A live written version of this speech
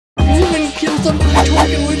somebody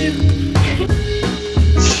talking, would you?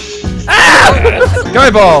 Ah!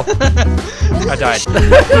 Go ball! I died.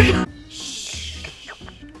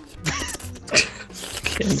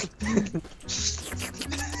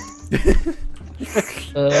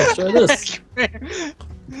 Let's try this.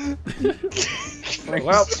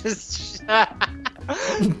 Well,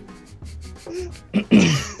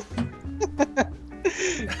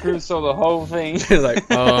 Grim saw the whole thing. like,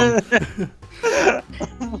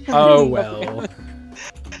 oh well.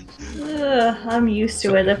 I'm used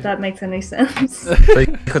to it, if that makes any sense.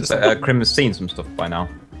 Because Crim has seen some stuff by now.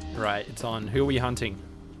 Right, it's on. Who are we hunting?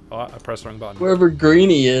 Oh, I pressed the wrong button. Wherever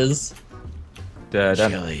Greenie is.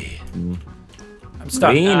 Chili. I'm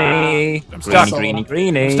stuck. Greenie. I'm stuck.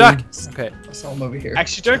 Greenie. I'm stuck. Okay. I saw him over here.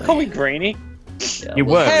 Actually, don't call me Greenie. Yeah, You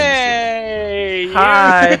well, were. Hey!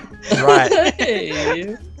 Hi. Right.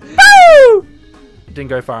 Hey! Woo! Didn't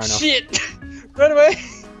go far enough. Shit! Run away!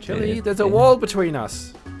 Chili, there's a wall between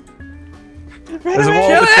us. There's a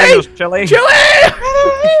wall between us, Chili. Chili!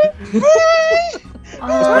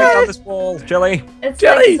 Let's break down this wall, Chili. It's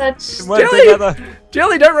Chili! like such... Work Chili! together.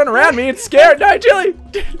 Chili, don't run around me. It's scared. No, Chili.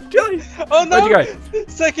 Chili. Oh no! Where'd you go?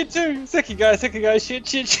 Second guy. Shit.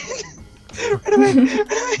 Run away!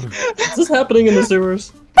 Is this happening in the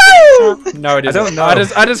sewers? No, it isn't. I don't know.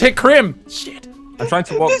 I just hit Crim. Shit. I'm trying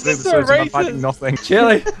to walk This through is the so sewers and I'm racist. finding nothing.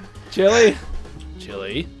 Chili. Chili.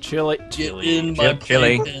 Get in my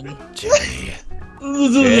Chili. playpen. Chili.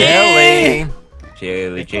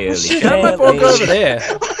 Chili. How my fork over there?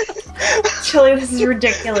 Chili, this is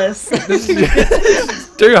ridiculous. This is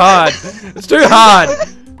too hard. It's too hard.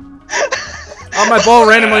 Oh, my ball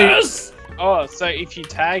randomly. Oh, so if you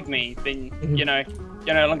tag me, then you're no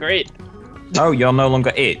longer it. Oh, you're no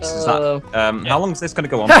longer it. Is that, how long is this going to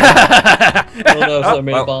go on? I don't know if I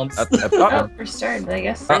made bombs. Oh, we're started, I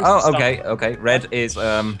guess. Okay. Red is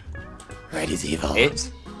Red is evil.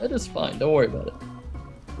 it. That is fine, don't worry about it.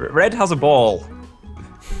 Red has a ball.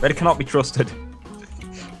 Red cannot be trusted.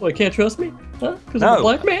 Well, you can't trust me? Huh? Because No. I'm a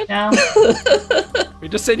black man? No. We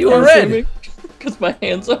just said you were red. Because my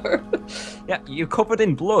hands are. Yeah, you're covered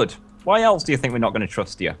in blood. Why else do you think we're not going to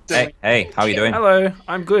trust you? Hey, how are you doing? Hello,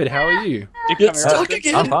 I'm good. How are you? Get stuck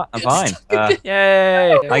again! I'm fine.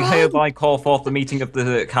 Yay! I hereby call forth the meeting of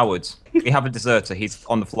the cowards. We have a deserter. He's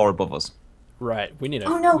on the floor above us. Right, we need to.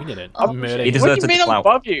 Oh, no. We need to Oh, murder He you. deserves What do you mean to I'm plow.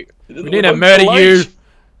 above you? We need to murder you.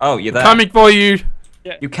 Oh, you're there. Coming for you.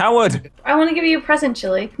 You coward! I want to give you a present,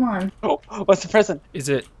 Chili. Come on. Oh, what's the present? Is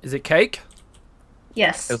it cake?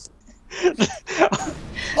 Yes.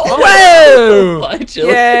 Whoa! Bye, Chili.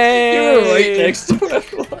 Yay! You were right next to where I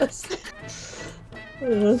was.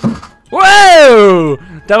 Whoa!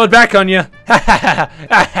 Double back on you.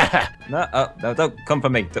 No, don't come for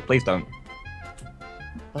me. Please don't.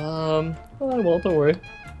 I won't, don't worry.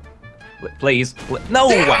 Please. No!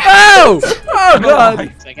 Oh! Oh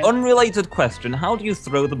god! Second. Unrelated question. How do you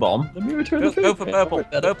throw the bomb? Let me return Go, the go for food. purple.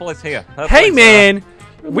 Purple is here. Purple Hey is, man,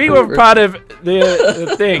 we were part of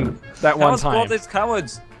the thing that one time. These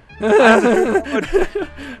cowards. Run!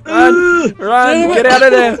 Get out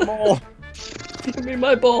of there! Give me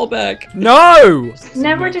my ball back. No!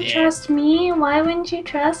 Never to trust me? Why wouldn't you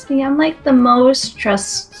trust me? I'm like the most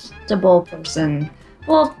trustable person.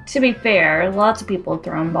 Well, to be fair, lots of people have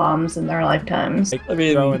thrown bombs in their lifetimes. I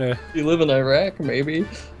mean, Throwing a- you live in Iraq, maybe.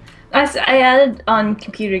 I added on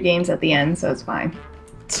computer games at the end, so it's fine.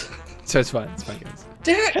 So it's fine. It's fine, guys.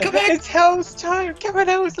 Dad, come back! It's Hell's time. Come on,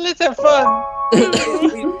 Hells. Let's have fun.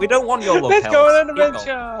 we don't want your love. Let's Hells. go on an Keep your-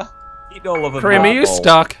 adventure. Keep your love of Kareem, are you ball.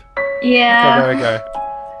 stuck? Yeah, Okay, there we go.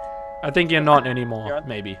 I think you're not anymore.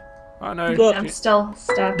 Maybe. Oh no. Look. I'm still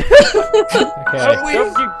stuck. Okay.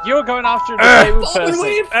 You're going after the disabled Bob and person.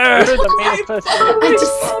 wave! You're the main person. I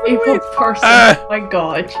just disabled person. Oh my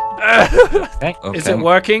god. Okay. Is it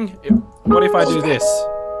working? What if I do this?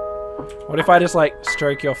 What if I just like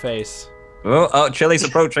stroke your face? Oh, Chili's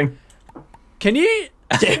approaching. Can you?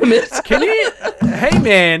 Damn it! Can you? Hey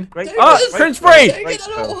man! Great. Oh, Great. Crim's free! Take it, I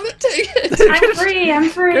don't want to take it! I'm free, I'm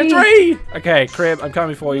free. Crim's free! Okay, Crim, I'm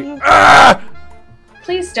coming for you. Ah!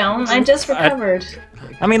 Please don't, I just recovered.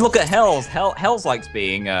 I mean, look at Hells. Hells likes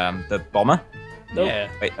being the bomber. Nope. Yeah,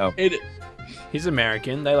 Wait, oh. Hate it. he's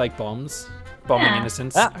American. They like bombs. Bombing Yeah.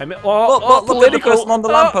 innocents. Ah. I mean, Look at the political. person on the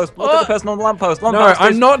lamppost. Look at the person on the lamppost. No,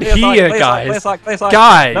 I'm not here, guys. Guys.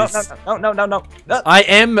 No. I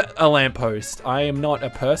am a lamppost. I am not a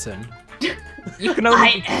person. You can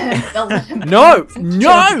only. I am the limit. No!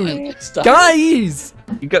 No! Stop. Guys!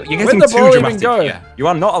 You're Where'd getting the too ball even dramatic go? here. You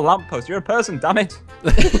are not a lamppost. You're a person. Damn it.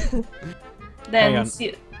 Hang Then, on.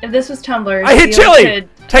 see, if this was Tumblr, I hit Seal Chili! could-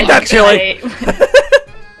 Take that, Chili!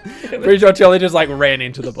 damn it. Pretty sure Charlie just like ran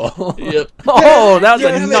into the ball. Yep. Oh, that was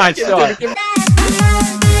Damn a it, nice damn shot. it, damn it.